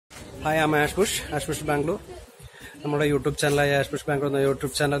Hi, I'm Ash Bush Bangalore. നമ്മുടെ YouTube ചാനലായ ash Bush Bangalore എന്ന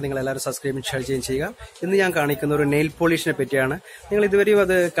YouTube channel നിങ്ങൾ എല്ലാവരും സബ്സ്ക്രൈബ് ഷെയർ ചെയ്യുക. ഇന്ന് ഞാൻ കാണിക്കുന്ന ഒരു നെയിൽ പോളിഷിനെ പറ്റിയാണ്. നിങ്ങൾ ഇതുവരെയും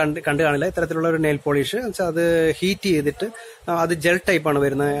അത് കണ്ടു കാണില്ല. ഇത്തരത്തിലുള്ള ഒരു നെയിൽ പോളിഷ് അത് ഹീറ്റ് ചെയ്തിട്ട് അത് ജെൽ ടൈപ്പാണ്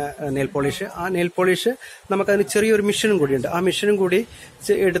വരുന്ന നെയിൽ പോളിഷ്. ആ നെയിൽ പോളിഷ് നമുക്കതിന് ചെറിയൊരു മെഷീനും കൂടിയുണ്ട്. ആ മെഷീനും കൂടി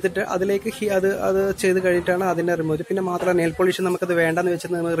എടുത്തിട്ട് അതിലേക്ക് അത് ചെയ്ത് കഴിഞ്ഞിട്ടാണ് അതിനെ റിമൂവ്. പിന്നെ മാത്രമല്ല നെയിൽ പോളിഷ് നമുക്കത് വേണ്ടെന്ന്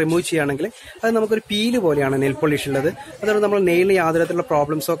വെച്ച് നമ്മൾ റിമൂവ് ചെയ്യുകയാണെങ്കിൽ അത് നമുക്കൊരു പീല് പോലെയാണ് നെയിൽ പോളിഷ് ഉള്ളത്. അതുകൊണ്ട് നമ്മൾ നെയിലിന് യാതൊരു തരത്തിലുള്ള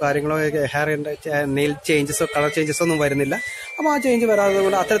പ്രോബ്ലംസോ കാര്യങ്ങളോ ഹെയർ നെയിൽ ചേഞ്ചസോ കളർ ചേഞ്ചസോ ഒന്നും വരുന്നില്ല. അപ്പോൾ ആ ചേഞ്ച് വരാതെ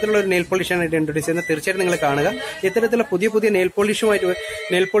കൊണ്ട് അത്തരത്തിലുള്ള ഒരു നെയിൽ പോളിഷാണ് ഇത് ഇൻട്രൊഡ്യൂസ് ചെയ്യുന്നത്. തീർച്ചയായിട്ടും നിങ്ങൾ കാണുക. ഇത്തരത്തിലുള്ള പുതിയ നെയിൽ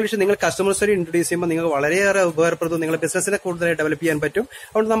പോളിഷ് നിങ്ങൾ കസ്റ്റമേഴ്സ് വരെ ഇൻട്രൊഡ്യൂസ് ചെയ്യുമ്പോൾ നിങ്ങൾക്ക് വളരെയേറെ ഉപകാരപ്രദവും നിങ്ങളുടെ ബിസിനസിനെ കൂടുതലായി ഡെവലപ്പ് ചെയ്യാൻ പറ്റും.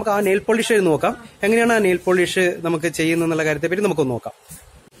 അതുകൊണ്ട് നമുക്ക് ആ നെയിൽ പോളിഷ് നോക്കാം. എങ്ങനെയാണ് ആ നെയിൽ പോളിഷ് നമുക്ക് ചെയ്യുന്നുള്ള കാര്യത്തെപ്പറ്റി നമുക്കൊന്ന് നോക്കാം.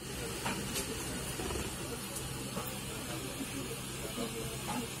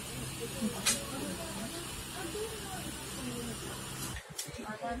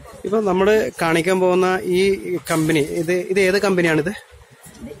 ഇപ്പൊ നമ്മള് കാണിക്കാൻ പോകുന്ന ഈ കമ്പനി ഇത് ഏത് കമ്പനിയാണിത്?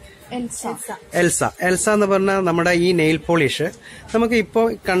 എൽസ എന്ന് പറഞ്ഞ നമ്മുടെ ഈ നെയിൽ പോളിഷ് നമുക്ക് ഇപ്പോൾ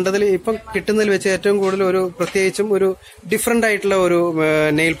ഇപ്പം കിട്ടുന്നതിൽ വെച്ച് ഏറ്റവും കൂടുതൽ ഒരു പ്രത്യേകിച്ചും ഒരു ഡിഫറെന്റ് ആയിട്ടുള്ള ഒരു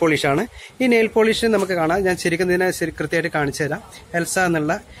നെയിൽ പോളിഷാണ്. ഈ നെയിൽ പോളിഷ് നമുക്ക് കാണാം. ഞാൻ ശരിക്കും ഇതിനെ കൃത്യമായിട്ട് കാണിച്ചു തരാം. എൽസ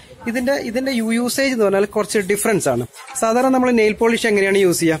എന്നുള്ള ഇതിന്റെ യൂസേജ് എന്ന് പറഞ്ഞാൽ കുറച്ച് ഡിഫറൻസ് ആണ്. സാധാരണ നമ്മൾ നെയിൽ പോളിഷ് എങ്ങനെയാണ്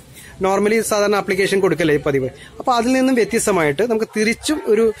യൂസ് ചെയ്യുക? നോർമലി സാധാരണ ആപ്ലിക്കേഷൻ കൊടുക്കല്ലേ പതിവ്. അപ്പൊ അതിൽ നിന്നും വ്യത്യസ്തമായിട്ട് നമുക്ക് തിരിച്ചും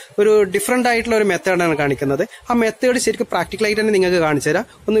ഒരു ഡിഫറെന്റ് ആയിട്ടുള്ള ഒരു മെത്തേഡാണ് കാണിക്കുന്നത്. ആ മെത്തേഡ് ശരിക്കും പ്രാക്ടിക്കലായിട്ട് തന്നെ നിങ്ങൾക്ക് കാണിച്ചു തരാം.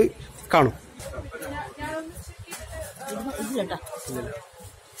 ഒന്ന് കാണും.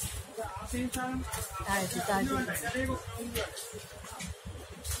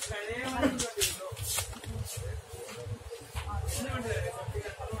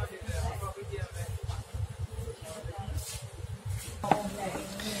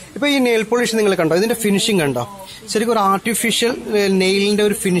 ഇപ്പൊ ഈ നെയിൽ പോളിഷ് നിങ്ങൾ കണ്ടോ? ഇതിന്റെ ഫിനിഷിംഗ് കണ്ടോ? ശരിക്കും ഒരു ആർട്ടിഫിഷ്യൽ നെയിലിന്റെ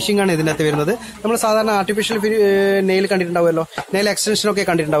ഒരു ഫിനിഷിംഗ് ആണ് ഇതിനകത്ത് വരുന്നത്. നമ്മൾ സാധാരണ ആർട്ടിഫിഷ്യൽ നെയിൽ കണ്ടിട്ടുണ്ടാവുമല്ലോ, നെയിൽ എക്സ്റ്റൻഷൻ ഒക്കെ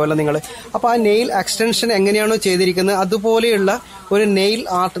കണ്ടിട്ടുണ്ടാവുമല്ലോ നിങ്ങൾ. അപ്പൊ ആ നെയിൽ എക്സ്റ്റൻഷൻ എങ്ങനെയാണോ ചെയ്തിരിക്കുന്നത് അതുപോലെയുള്ള ഒരു നെയിൽ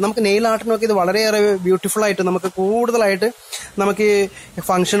ആർട്ട്. നമുക്ക് നെയിൽ ആർട്ടിനൊക്കെ ഇത് വളരെയേറെ ബ്യൂട്ടിഫുൾ ആയിട്ട് നമുക്ക് കൂടുതലായിട്ട് നമുക്ക്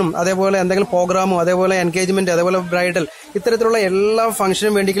ഫംഗ്ഷനും അതേപോലെ എന്തെങ്കിലും പ്രോഗ്രാമും അതേപോലെ എൻഗേജ്മെന്റ് അതേപോലെ ബ്രൈഡൽ ഇത്തരത്തിലുള്ള എല്ലാ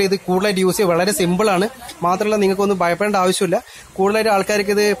ഫംഗ്ഷനും വേണ്ടിയെങ്കിലും ഇത് കൂടുതലായിട്ട് യൂസ് ചെയ്യുക വളരെ സിമ്പിളാണ്. മാത്രമല്ല നിങ്ങൾക്കൊന്നും ഭയപ്പെടേണ്ട ആവശ്യമില്ല. കൂടുതലായിട്ട്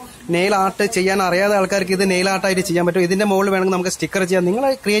ആൾക്കാർക്ക് ഇത് നെയിൽ ആർട്ട് ചെയ്യാൻ അറിയാത്ത ആൾക്കാർക്ക് ഇത് നെയിൽ ആർട്ടായിട്ട് ചെയ്യാൻ പറ്റും. ഇതിന്റെ മുകളിൽ വേണമെങ്കിൽ നമുക്ക് സ്റ്റിക്കർ ചെയ്യാം.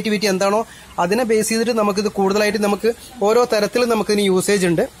 നിങ്ങളെ ക്രിയേറ്റിവിറ്റി എന്താണോ അതിനെ ബേസ് ചെയ്തിട്ട് നമുക്കിത് കൂടുതലായിട്ട് നമുക്ക് ഓരോ തരത്തിലും നമുക്കിതിന് യൂസേജ്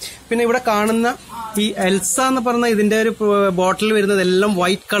ഉണ്ട്. പിന്നെ ഇവിടെ കാണുന്ന ഈ എൽസ എന്ന് പറഞ്ഞ ഇതിന്റെ ഒരു ബോട്ടിൽ വരുന്നത് എല്ലാം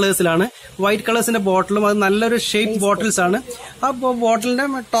വൈറ്റ് കളേഴ്സിലാണ്. വൈറ്റ് കളേഴ്സിന്റെ ബോട്ടിലും അത് നല്ലൊരു ഷേപ്പ് ബോട്ടിൽസ് ആണ്. ആ ബോട്ടിലിന്റെ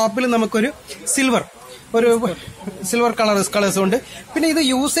ടോപ്പിൽ നമുക്കൊരു സിൽവർ കളേഴ്സ് ഉണ്ട്. പിന്നെ ഇത്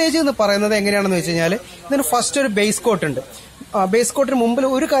യൂസേജ് എന്ന് പറയുന്നത് എങ്ങനെയാണെന്ന് വെച്ച് കഴിഞ്ഞാൽ ഇതിന് ഫസ്റ്റ് ഒരു ബേസ് കോട്ട് ഉണ്ട്. ബേസ് കോട്ടിന് മുമ്പിൽ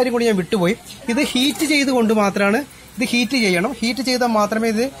ഒരു കാര്യം കൂടി ഞാൻ വിട്ടുപോയി. ഇത് ഹീറ്റ് ചെയ്തുകൊണ്ട് മാത്രമാണ് ഇത് ഹീറ്റ് ചെയ്യണം. ഹീറ്റ് ചെയ്താൽ മാത്രമേ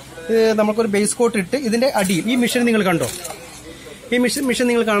ഇത് നമുക്കൊരു ബേസ് കോട്ട് ഇട്ട് ഇതിന്റെ അടിയിൽ ഈ മിഷൻ നിങ്ങൾ കണ്ടോ? ഈ മിഷൻ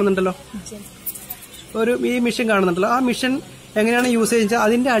നിങ്ങൾ കാണുന്നുണ്ടല്ലോ, ഈ മിഷൻ കാണുന്നുണ്ടല്ലോ. ആ മിഷൻ എങ്ങനെയാണ് യൂസ് ചെയ്യുന്നത്?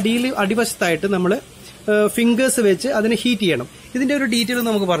 അതിന്റെ അടിവശത്തായിട്ട് നമ്മൾ ഫിംഗേഴ്സ് വെച്ച് അതിനെ ഹീറ്റ് ചെയ്യണം. ഇതിന്റെ ഒരു ഡീറ്റെയിൽ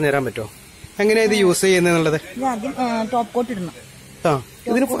നമുക്ക് പറഞ്ഞുതരാൻ പറ്റുമോ? എങ്ങനെയാ ഇത് യൂസ് ചെയ്യുന്നത്? ടോപ്പ് കോട്ട് ഇടണം.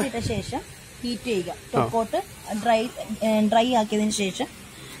 ഇതിന് ശേഷം ഹീറ്റ് ചെയ്യുക. ടോപ്പ് കോട്ട് ഡ്രൈ ആക്കിയതിന് ശേഷം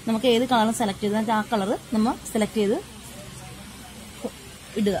നമുക്ക് ഏത് കളർ സെലക്ട് ചെയ്ത് ആ കളർ നമ്മൾ സെലക്ട് ചെയ്ത്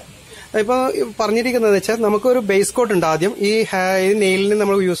ഇടുക. ഇപ്പൊ പറഞ്ഞിരിക്കുന്നത് വെച്ചാൽ നമുക്കൊരു ബേസ് കോട്ട് ഉണ്ട്. ആദ്യം ഈ നെയിലിന്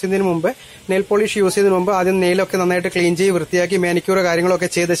നമ്മൾ യൂസ് ചെയ്യുന്നതിന് മുമ്പ്, നെയിൽ പോളിഷ് യൂസ് ചെയ്യുന്നതിന് മുമ്പ് ആദ്യം നെയിലൊക്കെ നന്നായിട്ട് ക്ലീൻ ചെയ്ത് വൃത്തിയാക്കി മാനിക്യൂറോ കാര്യങ്ങളൊക്കെ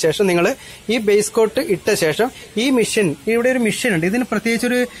ചെയ്ത ശേഷം നിങ്ങൾ ഈ ബേസ് കോട്ട് ഇട്ട ശേഷം ഈ മിഷൻ, ഇവിടെ ഒരു മിഷൻ ഉണ്ട്. ഇതിന്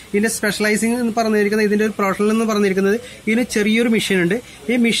പ്രത്യേകിച്ച് ഇതിന്റെ സ്പെഷ്യലൈസിംഗ് എന്ന് പറഞ്ഞിരിക്കുന്നത്, ഇതിന്റെ ഒരു പ്രൊഫഷണൽ എന്ന് പറഞ്ഞിരിക്കുന്നത് ഇതിന് ചെറിയൊരു മിഷൻ ഉണ്ട്.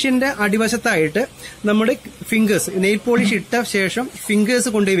 ഈ മിഷന്റെ അടിവശത്തായിട്ട് നമ്മുടെ ഫിംഗേഴ്സ്, നെയിൽ പോളിഷ് ഇട്ട ശേഷം ഫിംഗേഴ്സ്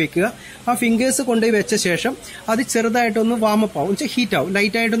കൊണ്ടുപോയി വെക്കുക. ആ ഫിംഗേഴ്സ് കൊണ്ടുപോയി വെച്ച ശേഷം അത് ചെറുതായിട്ടൊന്ന് വാമപ്പ് ആവും, ഹീറ്റ് ആവും,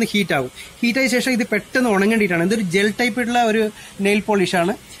 ലൈറ്റ് ആയിട്ടൊന്ന് ഹീറ്റ് ആവും. ഹീറ്റായ ശേഷം ഇത് പെട്ടെന്ന് ഉണങ്ങേണ്ടിയിട്ടാണ്. ഇതൊരു ജെൽ ടൈപ്പുള്ള ഒരു നെയിൽ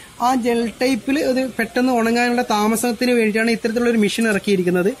പോളിഷാണ്. ആ ജെൽ ടൈപ്പിൽ ഇത് പെട്ടെന്ന് ഉണങ്ങാനുള്ള താമസത്തിന് വേണ്ടിയിട്ടാണ് ഇത്തരത്തിലുള്ള ഒരു മെഷീൻ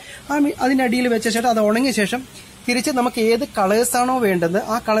ഇറക്കിയിരിക്കുന്നത്. അതിന്റെ അടിയിൽ വെച്ച ശേഷം അത് ഉണങ്ങിയ ശേഷം തിരിച്ച് നമുക്ക് ഏത് കളേഴ്സാണോ വേണ്ടത്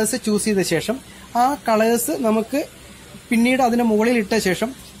ആ കളേഴ്സ് ചൂസ് ചെയ്ത ശേഷം ആ കളേഴ്സ് നമുക്ക് പിന്നീട് അതിന്റെ മുകളിൽ ഇട്ട ശേഷം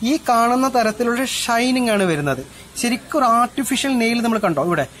ഈ കാണുന്ന തരത്തിലുള്ള ഷൈനിങ് ആണ് വരുന്നത്. ശരിക്കും ഒരു ആർട്ടിഫിഷ്യൽ നെയിൽ നമ്മൾ കണ്ടോ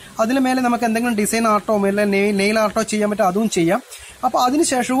ഇവിടെ? അതിന് മേലെ നമുക്ക് എന്തെങ്കിലും ഡിസൈൻ ആർട്ടോ നെയിൽ ആർട്ടോ ചെയ്യാൻ പറ്റും, അതും ചെയ്യാം. അപ്പൊ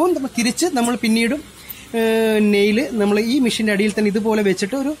അതിനുശേഷവും തിരിച്ച് നമ്മൾ പിന്നീടും നെയില് നമ്മൾ ഈ മെഷീന്റെ അടിയിൽ തന്നെ ഇതുപോലെ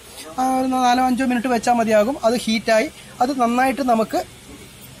വെച്ചിട്ട് ഒരു 4-5 മിനിറ്റ് വെച്ചാൽ മതിയാകും. അത് ഹീറ്റായി അത് നന്നായിട്ട് നമുക്ക്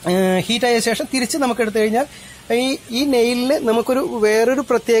ഹീറ്റായ ശേഷം തിരിച്ച് നമുക്ക് എടുത്തു കഴിഞ്ഞാൽ ഈ നെയിലിന് നമുക്കൊരു വേറൊരു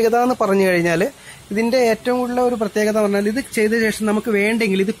പ്രത്യേകത എന്ന് പറഞ്ഞു കഴിഞ്ഞാൽ, ഇതിന്റെ ഏറ്റവും കൂടുതൽ ഒരു പ്രത്യേകത പറഞ്ഞാൽ ഇത് ചെയ്ത ശേഷം നമുക്ക്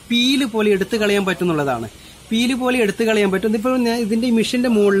വേണ്ടെങ്കിൽ ഇത് പീല് പോലെ എടുത്തു കളയാൻ പറ്റുന്നുള്ളതാണ്. പീല് പോലെ എടുത്തു കളയാൻ പറ്റും. ഇപ്പോൾ ഇതിന്റെ മെഷീന്റെ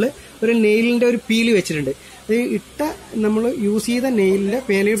മുകളിൽ ഒരു നെയിലിന്റെ ഒരു പീല് വെച്ചിട്ടുണ്ട്. ഈ ഇട്ട നമ്മൾ യൂസ് ചെയ്ത നെയിലിന്റെ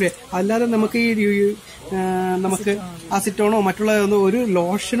പേനയുടെ അല്ലാതെ നമുക്ക് നമുക്ക് അസിറ്റോണോ മറ്റുള്ള ഒരു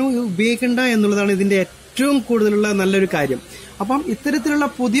ലോഷനോ ഉപയോഗിക്കണ്ട എന്നുള്ളതാണ് ഇതിന്റെ ഏറ്റവും കൂടുതലുള്ള നല്ലൊരു കാര്യം. അപ്പം ഇത്തരത്തിലുള്ള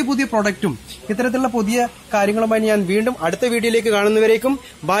പുതിയ പുതിയ പ്രൊഡക്റ്റും ഇത്തരത്തിലുള്ള പുതിയ കാര്യങ്ങളുമായി ഞാൻ വീണ്ടും അടുത്ത വീഡിയോയിലേക്ക് കാണുന്നവരേക്കും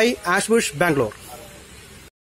ബൈ ആഷ്ബുഷ് ബാംഗ്ലൂർ.